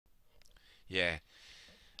Yeah.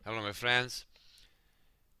 Hello, my friends.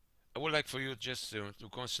 I would like for you just to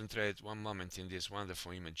concentrate one moment in this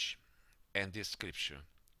wonderful image and this scripture.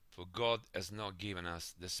 For God has not given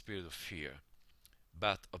us the spirit of fear,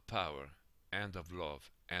 but of power and of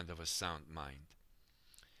love and of a sound mind.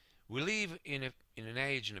 We live in an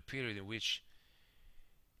age, in a period in which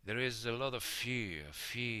there is a lot of fear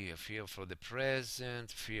for the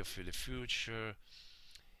present, fear for the future,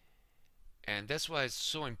 and that's why it's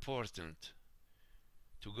so important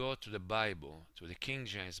to go to the Bible, to the King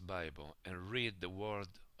James Bible, and read the word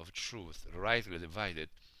of truth, rightly divided,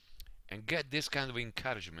 and get this kind of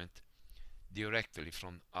encouragement directly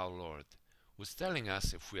from our Lord, who's telling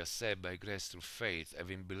us if we are saved by grace through faith,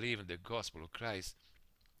 having believed in the gospel of Christ,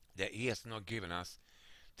 that He has not given us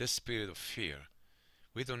the spirit of fear.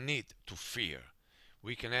 We don't need to fear.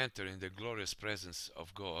 We can enter in the glorious presence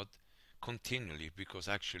of God continually because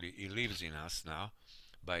actually He lives in us now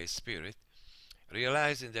by His Spirit,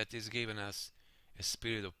 realizing that He's given us a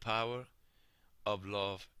spirit of power, of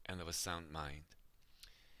love, and of a sound mind.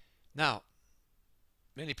 Now,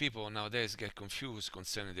 many people nowadays get confused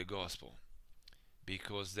concerning the gospel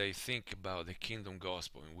because they think about the kingdom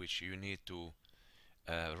gospel in which you need to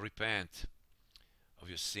repent of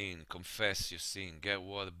your sin, confess your sin, get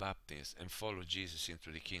water baptized, and follow Jesus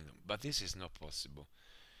into the kingdom. But this is not possible.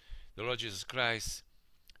 The Lord Jesus Christ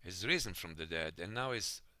is risen from the dead and now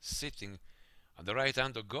is sitting at the right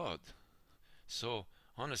hand of God. So,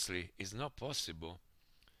 honestly, it's not possible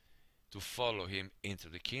to follow Him into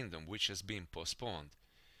the kingdom, which has been postponed.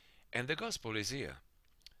 And the gospel is here.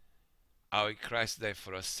 How Christ died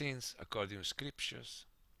for our sins according to Scriptures.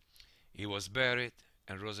 He was buried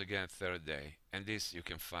and rose again third day. And this you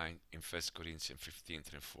can find in 1 Corinthians 15,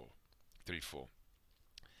 3, 4.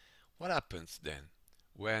 What happens then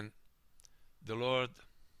when the Lord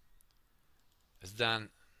has done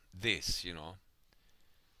this,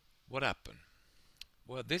 What happened?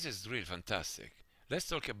 Well, this is really fantastic. Let's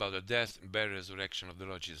talk about the death, burial, resurrection of the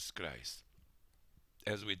Lord Jesus Christ.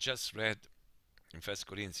 As we just read in 1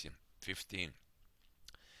 Corinthians 15,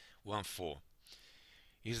 1, 4.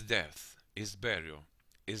 His death, His burial,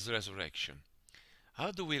 His resurrection.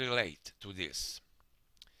 How do we relate to this?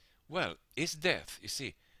 Well, His death, you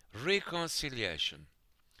see, reconciliation.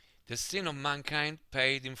 The sin of mankind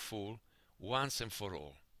paid in full once and for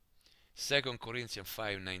all. 2 Corinthians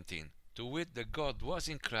 5:19. To wit, that God was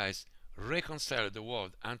in Christ reconciled the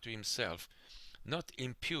world unto Himself, not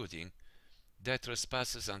imputing their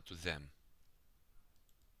trespasses unto them.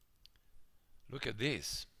 Look at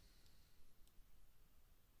this.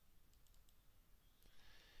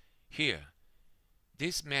 Here,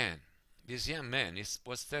 this young man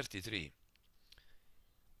was 33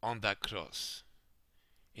 on that cross.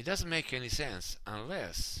 It doesn't make any sense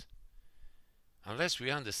unless we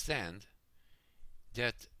understand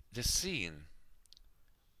that the sin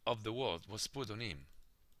of the world was put on Him.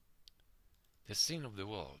 The sin of the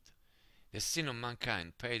world, the sin of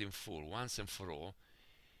mankind paid in full once and for all,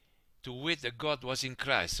 to wit that God was in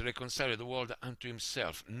Christ, reconciled the world unto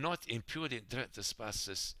Himself, not imputing their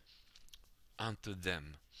trespasses unto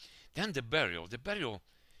them. Then the burial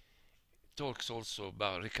talks also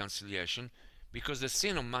about reconciliation, because the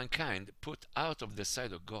sin of mankind put out of the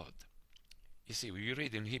sight of God. You see, we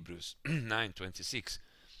read in Hebrews 9:26,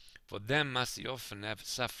 for them must He often have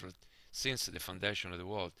suffered since the foundation of the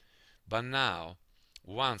world, but now,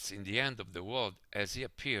 once in the end of the world, has He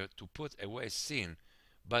appeared to put away sin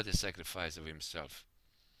by the sacrifice of Himself.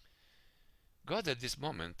 God at this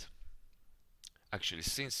moment, actually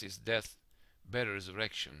since His death, burial,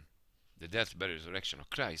 resurrection, the death, burial, resurrection of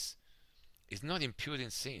Christ, is not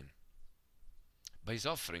imputing sin, but is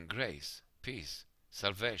offering grace, peace,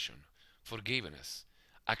 salvation, forgiveness,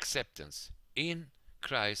 acceptance in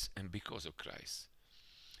Christ and because of Christ.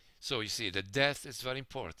 So you see, the death is very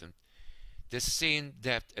important. The sin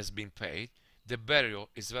debt has been paid. The burial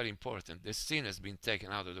is very important. The sin has been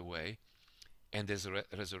taken out of the way. And the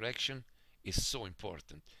resurrection is so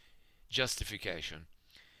important. Justification.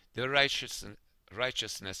 The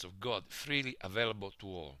righteousness of God freely available to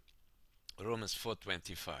all. Romans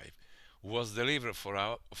 4:25. Was delivered for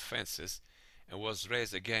our offences and was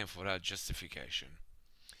raised again for our justification.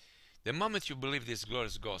 The moment you believe this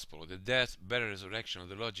glorious gospel, the death, burial, resurrection of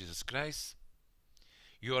the Lord Jesus Christ,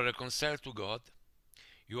 you are reconciled to God,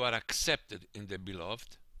 you are accepted in the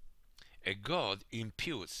beloved, and God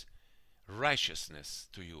imputes righteousness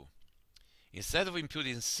to you. Instead of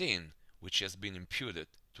imputing sin, which has been imputed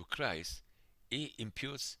to Christ, He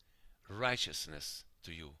imputes righteousness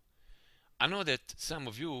to you. I know that some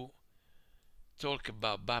of you talk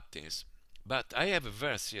about baptism, but I have a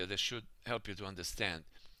verse here that should help you to understand.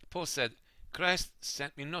 Paul said, Christ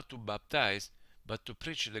sent me not to baptize, but to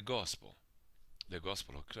preach the gospel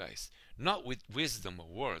of Christ, not with wisdom of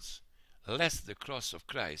words, lest the cross of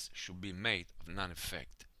Christ should be made of none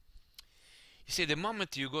effect. You see, the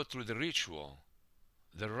moment you go through the ritual,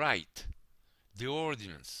 the rite, the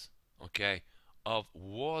ordinance, okay, of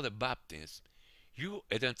water baptism, you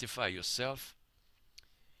identify yourself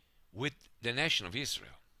with the nation of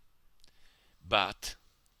Israel. But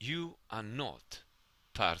you are not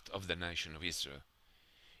part of the nation of Israel.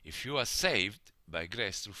 If you are saved by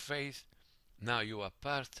grace through faith, now you are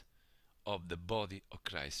part of the body of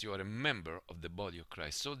Christ. You are a member of the body of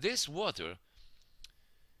Christ. So this water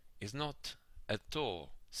is not at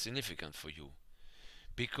all significant for you,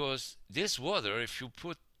 because this water, if you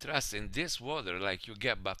put trust in this water, like you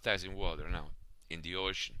get baptized in water now, in the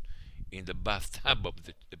ocean, in the bathtub of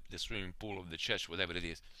the swimming pool of the church, whatever it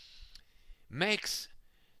is, makes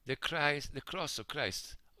the cross of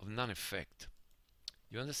Christ of none effect.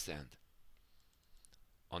 You understand?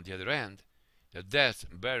 On the other hand, the death,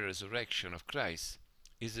 burial, resurrection of Christ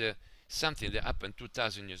is something that happened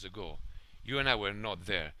 2,000 years ago. You and I were not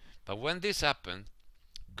there. But when this happened,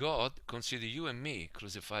 God considered you and me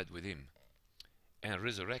crucified with him and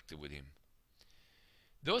resurrected with him.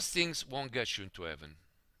 Those things won't get you into heaven.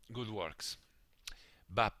 Good works,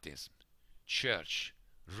 baptism, church,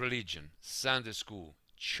 religion, Sunday school,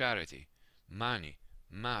 charity, money,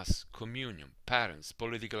 mass, communion, parents,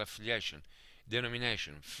 political affiliation,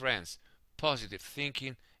 denomination, friends, positive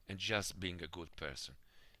thinking, and just being a good person.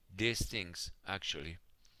 These things actually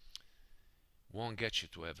won't get you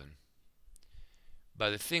to heaven.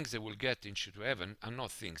 But the things that will get you to heaven are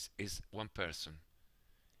not things, is one person,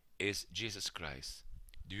 is Jesus Christ.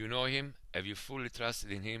 Do you know him? Have you fully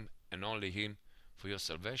trusted in him and only him for your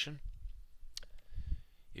salvation?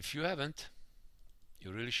 If you haven't,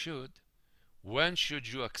 you really should. When should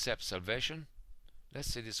you accept salvation?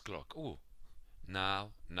 Let's say this clock. Oh,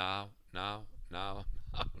 now.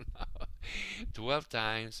 12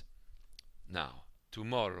 times now.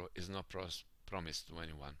 Tomorrow is not promised to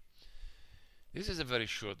anyone. This is a very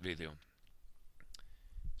short video,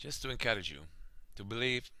 just to encourage you to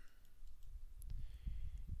believe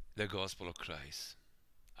the gospel of Christ.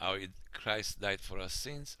 How Christ died for our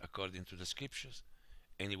sins according to the scriptures,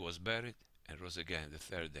 and he was buried and rose again the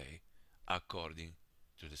third day according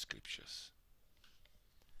to the scriptures.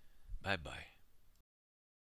 Bye bye.